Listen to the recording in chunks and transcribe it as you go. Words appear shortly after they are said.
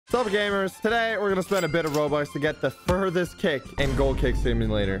What's up, gamers? Today, we're gonna spend a bit of Robux to get the furthest kick in Goal Kick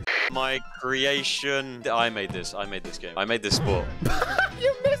Simulator. My creation. I made this game. I made this sport.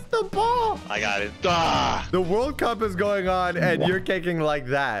 You missed the ball! I got it. The World Cup is going on, and you're kicking like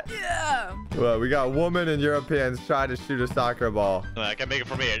that. Yeah. Well, we got women and Europeans trying to shoot a soccer ball. I can make it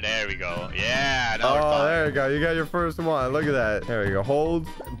from here. There we go. Yeah. Now we're Oh, fine. there you go. You got your first one. Look at that. There we go. Hold.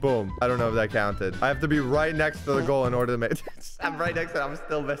 Boom. I don't know if that counted. I have to be right next to the goal in order to make it. I'm right next to it. I'm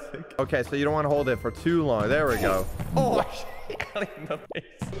still missing. Okay, so you don't want to hold it for too long. There we go. Oh, got it in the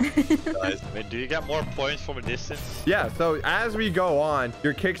face. Guys, I mean, do you get more points from a distance? Yeah, so as we go on,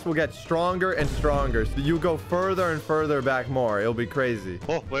 your kicks will get stronger and stronger. So you go further and further back more. It'll be crazy.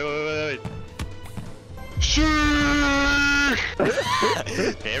 Oh, wait. Shoot!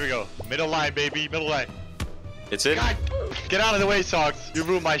 Okay, here we go. Middle line, baby. Middle line. It's in. God, get out of the way, Socks. You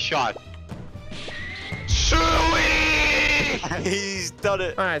ruined my shot. He's done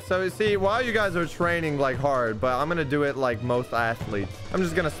it. All right, so see, while you guys are training like hard, but I'm gonna do it like most athletes. I'm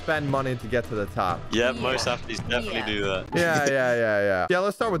just gonna spend money to get to the top. Yeah, most athletes definitely do that. Yeah. Yeah,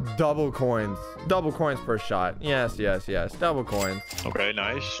 let's start with double coins. Double coins per shot. Yes. Double coins. Okay,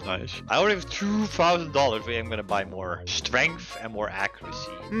 nice. I already have $2,000. I'm gonna buy more strength and more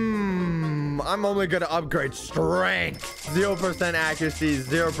accuracy. I'm only gonna upgrade strength. 0% accuracy,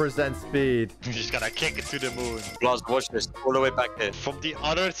 0% speed. You just gotta kick it to the moon. Plus, watch this. All the way back there. From the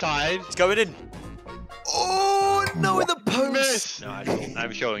other side. It's going in. Oh no, in the post. No,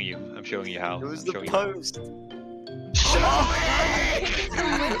 I'm showing you. I'm showing you how. It was I'm the showing post.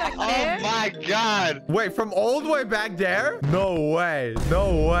 Oh my god. Wait, from all the way back there? No way.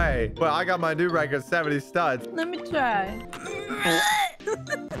 Well, I got my new record, 70 studs. Let me try.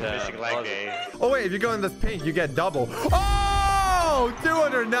 Oh, wait, if you go in this pink, you get double. Oh,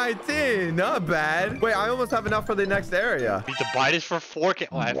 219. Not bad. Wait, I almost have enough for the next area. Need to buy this for 4K.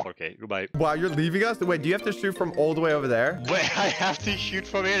 Oh, I have 4K. Goodbye. Wow, you're leaving us? Wait, do you have to shoot from all the way over there? Wait, I have to shoot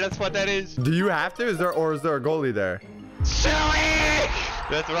from here. That's what that is. Do you have to? Is there a goalie there? Silly!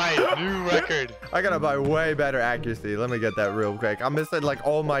 That's right. New record. I gotta buy way better accuracy. Let me get that real quick. I'm missing like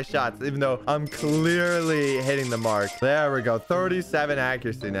all my shots, even though I'm clearly hitting the mark. There we go. 37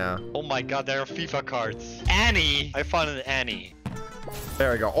 accuracy now. Oh my god, there are FIFA cards. Annie. I found an Annie.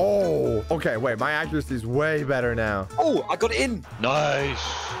 There we go. Oh, okay. Wait, my accuracy is way better now. Oh, I got in. Nice.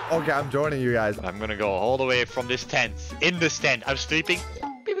 Okay, I'm joining you guys. I'm gonna go all the way from this tent. In this tent. I'm sleeping.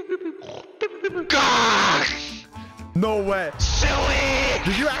 Gosh! No way. Silly!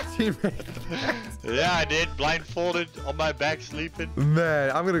 Did you actually make that? Yeah, I did. Blindfolded on my back, sleeping.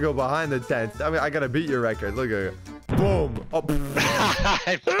 Man, I'm gonna go behind the tent. I mean, I gotta beat your record. Look at it. Boom. Oh,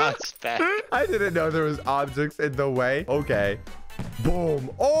 I bounced back. I didn't know there was objects in the way. Okay. Boom.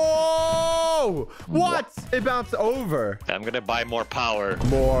 Oh! What? It bounced over. I'm gonna buy more power.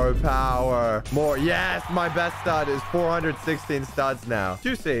 More power. More. Yes, my best stud is 416 studs now.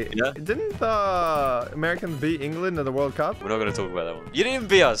 Juicy. Yeah? Didn't the Americans beat England in the World Cup? We're not gonna talk about that one. You didn't even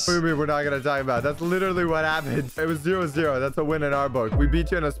beat us. What do you mean we're not going to talk about it? That's literally what happened. It was 0-0. That's a win in our book. We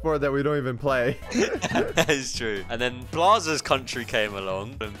beat you in a sport that we don't even play. That is true. And then Plaza's country came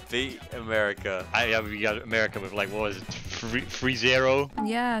along and beat America. We got America with like, what was it? 3-0?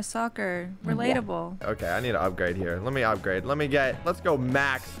 Yeah, soccer. Relatable. Okay, I need to upgrade here. Let me upgrade. Let's go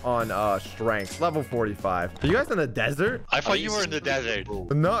max on strength. Level 45. Are you guys in the desert? I thought you were in the desert.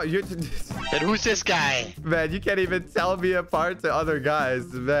 No, you... Then who's this guy? Man, you can't even tell me apart to other guys.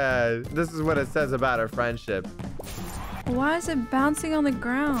 Man, this is what it says about our friendship. Why is it bouncing on the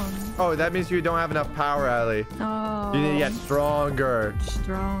ground? Oh, that means you don't have enough power, Ellie. Oh. You need to get stronger.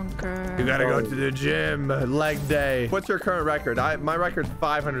 Stronger. You gotta go to the gym. Leg day. What's your current record? My record's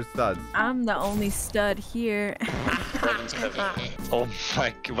 500 studs. I'm the only stud here. Oh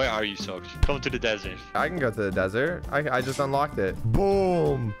my god, where are you, Socks? Come to the desert. I can go to the desert. I just unlocked it.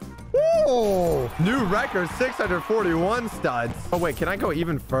 Boom. Whoa! New record, 641 studs. Oh, wait, can I go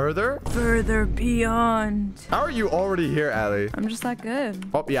even further? Further beyond. How are you already here, Allie? I'm just that good.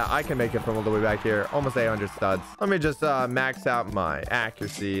 Oh, yeah, I can make it from all the way back here. Almost 800 studs. Let me just max out my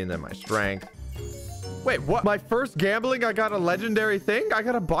accuracy and then my strength. Wait, what? My first gambling, I got a legendary thing? I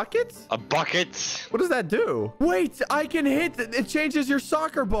got a bucket? A bucket? What does that do? Wait, I can hit... It changes your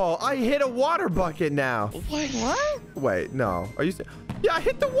soccer ball. I hit a water bucket now. What? Wait, no. Are you... Yeah, I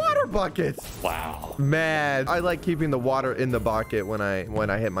hit the water bucket. Wow. Man, I like keeping the water in the bucket when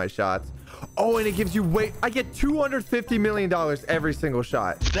I hit my shots. Oh, and it gives you weight. I get $250 million every single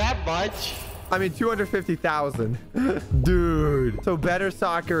shot. That much? I mean, 250,000. Dude. So better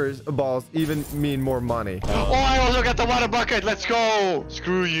soccer balls even mean more money. Oh, I also got the water bucket. Let's go.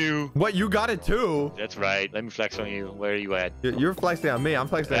 Screw you. What? You got it too? That's right. Let me flex on you. Where are you at? You're flexing on me. I'm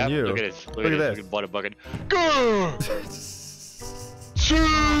flexing on you. Look at this. Look at this. Look at the water bucket. Go.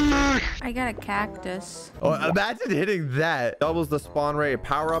 I got a cactus. Oh, imagine hitting that. Doubles the spawn rate of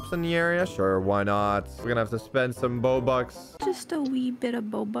power-ups in the area. Sure, why not? We're gonna have to spend some Robux. Just a wee bit of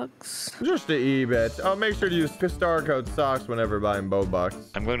Robux. Just a e-bit. Oh, make sure to use star code socks whenever buying Robux.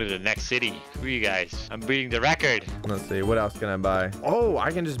 I'm going to the next city. Screw you guys. I'm beating the record. Let's see. What else can I buy? Oh,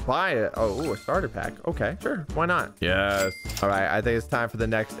 I can just buy it. Oh, ooh, a starter pack. Okay, sure. Why not? Yes. All right. I think it's time for the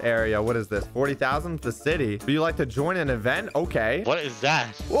next area. What is this? 40,000? The city. Would you like to join an event? Okay. What is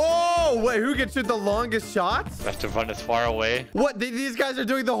that? Whoa, wait, who can shoot the longest shots? I have to run as far away. What? These guys are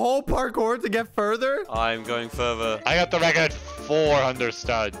doing the whole parkour to get further? I'm going further. I got the record 400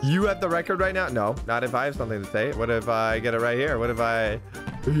 studs. You have the record right now? No, not if I have something to say. What if I get it right here? What if I...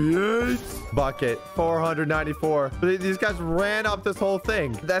 Yes. Bucket 494. These guys ran up this whole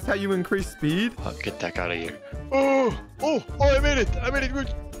thing. That's how you increase speed? Oh, get that out of here. Oh, I made it. I made it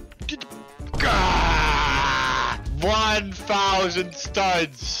good. Ah, 1,000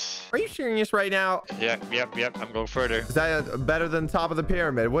 studs. Are you serious right now? Yep. I'm going further. Is that better than top of the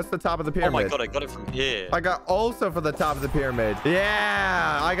pyramid? What's the top of the pyramid? Oh my god, I got it from here. I got also for the top of the pyramid.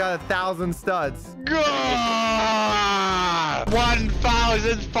 Yeah, I got 1,000 studs. God!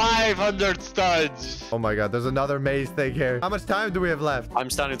 1,500 studs. Oh my god, there's another maze thing here. How much time do we have left? I'm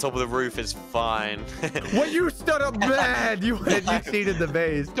standing on top of the roof. It's fine. What? You stood up, man. You cheated the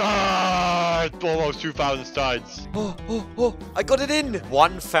maze. Almost 2,000 studs. Oh, I got it in.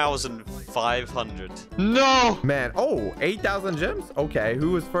 1,500. No. Man, oh, 8,000 gems? Okay,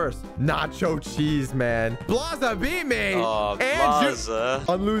 who was first? Nacho cheese, man. Blaza beat me. Oh, Blaza.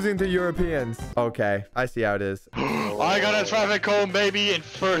 I'm losing to Europeans. Okay, I see how it is. I got a traffic cone, baby, in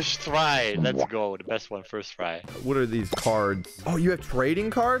first try. Let's go. The best one, first try. What are these cards? Oh, you have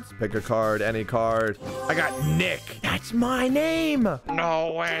trading cards? Pick a card, any card. I got Nick. That's my name.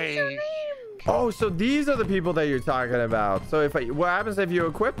 No way. Oh, so these are the people that you're talking about. So what happens if you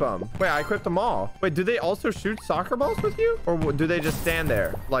equip them? Wait, I equipped them all. Wait, do they also shoot soccer balls with you? Or do they just stand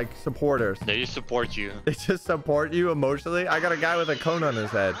there like supporters? They just support you. They just support you emotionally? I got a guy with a cone on his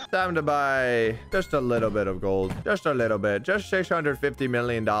head. Time to buy just a little bit of gold. Just a little bit. Just $650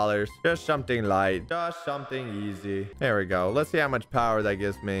 million. Just something light. Just something easy. There we go. Let's see how much power that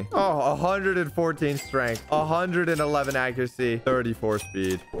gives me. Oh, 114 strength. 111 accuracy. 34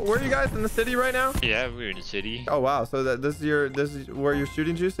 speed. Where are you guys in the city right now? Yeah, we're in the city. Oh wow, so this is where you're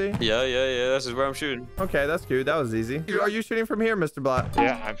shooting, Juicy? Yeah, this is where I'm shooting. Okay, that's cute. That was easy. Are you shooting from here, Mr. Blatt?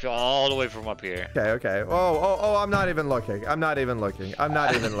 Yeah, I'm all the way from up here. Okay. Oh, I'm not even looking. I'm not even looking.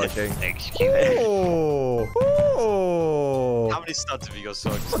 Excuse me. Oh. How many studs have you got,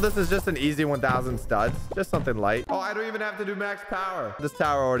 Socks? Well, this is just an easy 1,000 studs. Just something light. Oh, I don't even have to do max power. This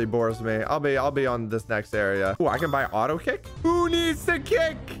tower already bores me. I'll be on this next area. Oh, I can buy auto kick? Who needs to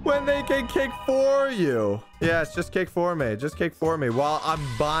kick when they can kick for you? Yes, just kick for me. Just kick for me while I'm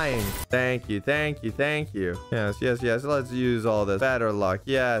buying. Thank you. Yes. Let's use all this. Better luck.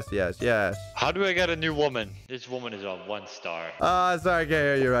 Yes. How do I get a new woman? This woman is on 1 star. Sorry, I can't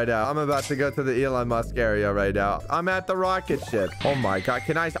hear you right now. I'm about to go to the Elon Musk area right now. I'm at the rocket ship. Oh my god,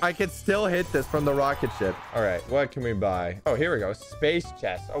 I can still hit this from the rocket ship. All right, what can we buy? Oh, here we go. Space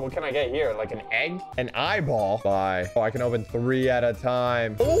chest. Oh, what can I get here? Like an egg? An eyeball? Buy. Oh, I can open 3 at a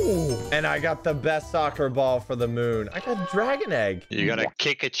time. Oh, and I got the best soccer ball for the moon. I got dragon egg. You gonna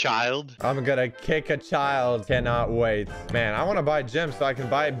kick a child? I'm gonna kick a child. Cannot wait. Man, I want to buy gems so I can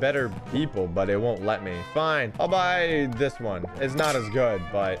buy better people, but it won't let me. Fine. I'll buy this one. It's not as good,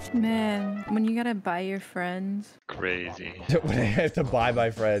 but... Man, when you gotta buy your friends. Crazy. When I have to buy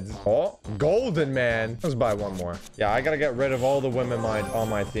my friends. Oh, golden man. Let's buy one more. Yeah, I gotta get rid of all the women on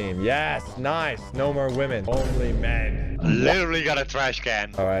my team. Yes, nice. No more women. Only men. Literally got a trash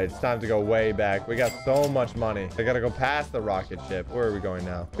can. All right, it's time to go way back. We got so much money. I gotta go past the rocket ship. Where are we going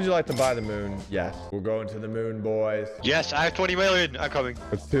now? Would you like to buy the moon? Yes. We're going to the moon, boys. Yes, I have 20 million. I'm coming.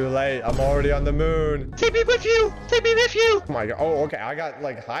 It's too late. I'm already on the moon. Take me with you. Oh my god. Oh, okay. I got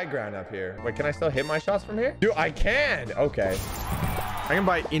like high ground up here. Wait, can I still hit my shots from here? Dude, I can. Okay. I can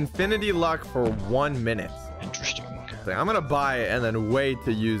buy infinity luck for 1 minute. Interesting. I'm gonna buy it and then wait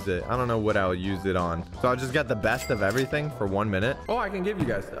to use it. I don't know what I'll use it on. So I'll just get the best of everything for 1 minute. Oh, I can give you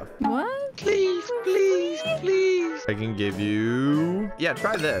guys stuff. What? Please. I can give you... Yeah,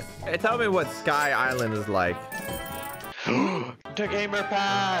 try this. Hey, tell me what Sky Island is like. The gamer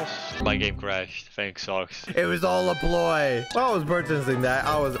pass. My game crashed. Thanks, Socks. It was all a ploy. While I was purchasing that,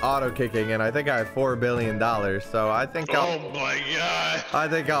 I was auto kicking, and I think I had $4 billion. So I think Oh my god. I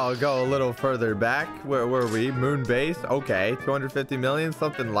think I'll go a little further back. Where were we? Moon base. Okay, 250 million.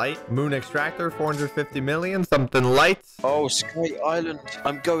 Something light. Moon extractor. 450 million. Something light. Oh, Sky Island.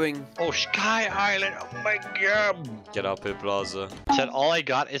 I'm going. Oh, Sky Island. Oh my god. Get up here, Plaza. Said all I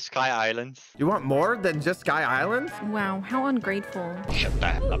got is Sky Island. You want more than just Sky Island? Wow, how ungrateful. Shut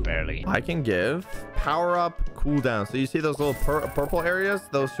that up, barely. I can give power up, cooldown. So you see those little purple areas?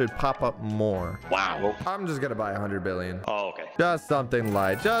 Those should pop up more. Wow. I'm just gonna buy 100 billion. Oh, okay. Just something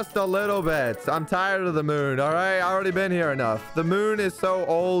light, just a little bit. I'm tired of the moon. All right, I already been here enough. The moon is so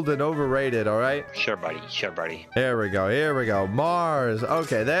old and overrated. All right. Sure, buddy. Sure, buddy. Here we go. Here we go. Mars.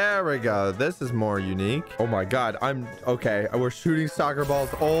 Okay, there we go. This is more unique. Oh my god. I'm okay. We're shooting soccer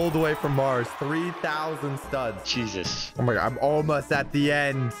balls all the way from Mars. 3,000 studs. Jesus. Oh my god. I'm almost at the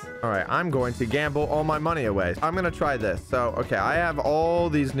end. All right. I'm going to gamble all my money away. I'm going to try this. So, okay. I have all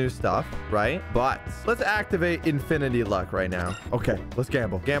these new stuff, right? But let's activate infinity luck right now. Okay. Let's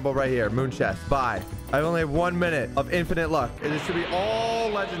gamble. Gamble right here. Moon chest. Buy. I only have 1 minute of infinite luck. And it should be all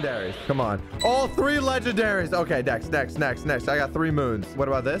legendaries. Come on. All 3 legendaries. Okay. Next. I got 3 moons. What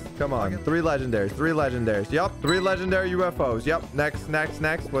about this? Come on. 3 legendaries. 3 legendaries. Yup. 3 legendary UFOs. Yup. Next.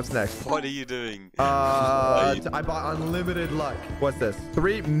 What's next? What are you doing? I bought unlimited luck. What's this?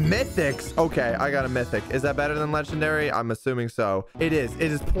 3 mythics. Okay, I got a mythic. Is that better than legendary? I'm assuming so. It is.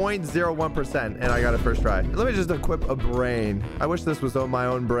 It is 0.01%, and I got it first try. Let me just equip a brain. I wish this was my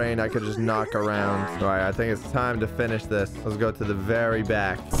own brain. I could just knock around. All right, I think it's time to finish this. Let's go to the very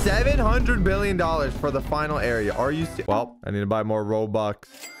back. $700 billion for the final area. Are you well, I need to buy more Robux.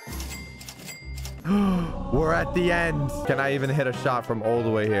 We're at the end. Can I even hit a shot from all the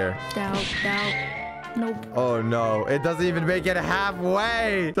way here? Doubt. Nope. Oh no, it doesn't even make it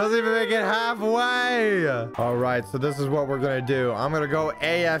halfway. Doesn't even make it halfway. All right, so this is what we're gonna do. I'm gonna go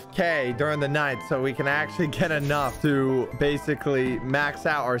AFK during the night so we can actually get enough to basically max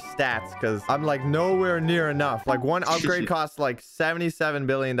out our stats, because I'm like nowhere near enough. Like one upgrade costs like $77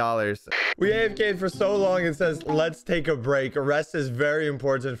 billion. We AFK'd for so long, it says let's take a break. Rest is very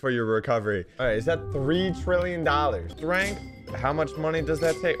important for your recovery. All right, is that $3 trillion? Strength, how much money does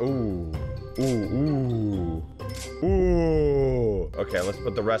that take? Ooh. Okay, let's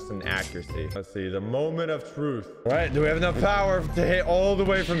put the rest in accuracy. Let's see. The moment of truth. All right, do we have enough power to hit all the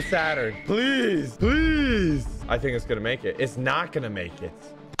way from Saturn? Please. I think it's gonna make it. It's not gonna make it.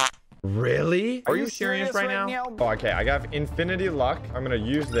 Really? Are you serious right now? Oh, okay. I got infinity luck. I'm gonna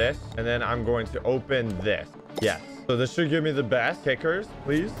use this, and then I'm going to open this. Yes. So this should give me the best kickers,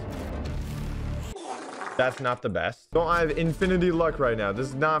 please. That's not the best. Don't I have infinity luck right now? This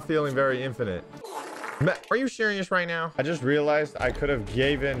is not feeling very infinite. Are you serious right now? I just realized I could have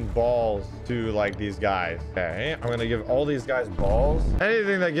given balls to like these guys. Okay, I'm gonna give all these guys balls.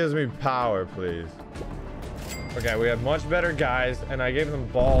 Anything that gives me power, please. Okay, we have much better guys, and I gave them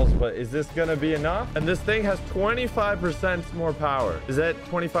balls, but is this gonna be enough? And this thing has 25% more power. Is that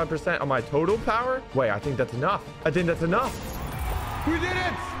 25% of my total power? Wait, I think that's enough. We did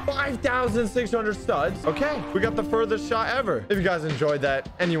it! 5,600 studs. Okay, we got the furthest shot ever. If you guys enjoyed that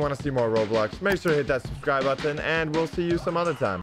and you want to see more Roblox, make sure to hit that subscribe button, and we'll see you some other time.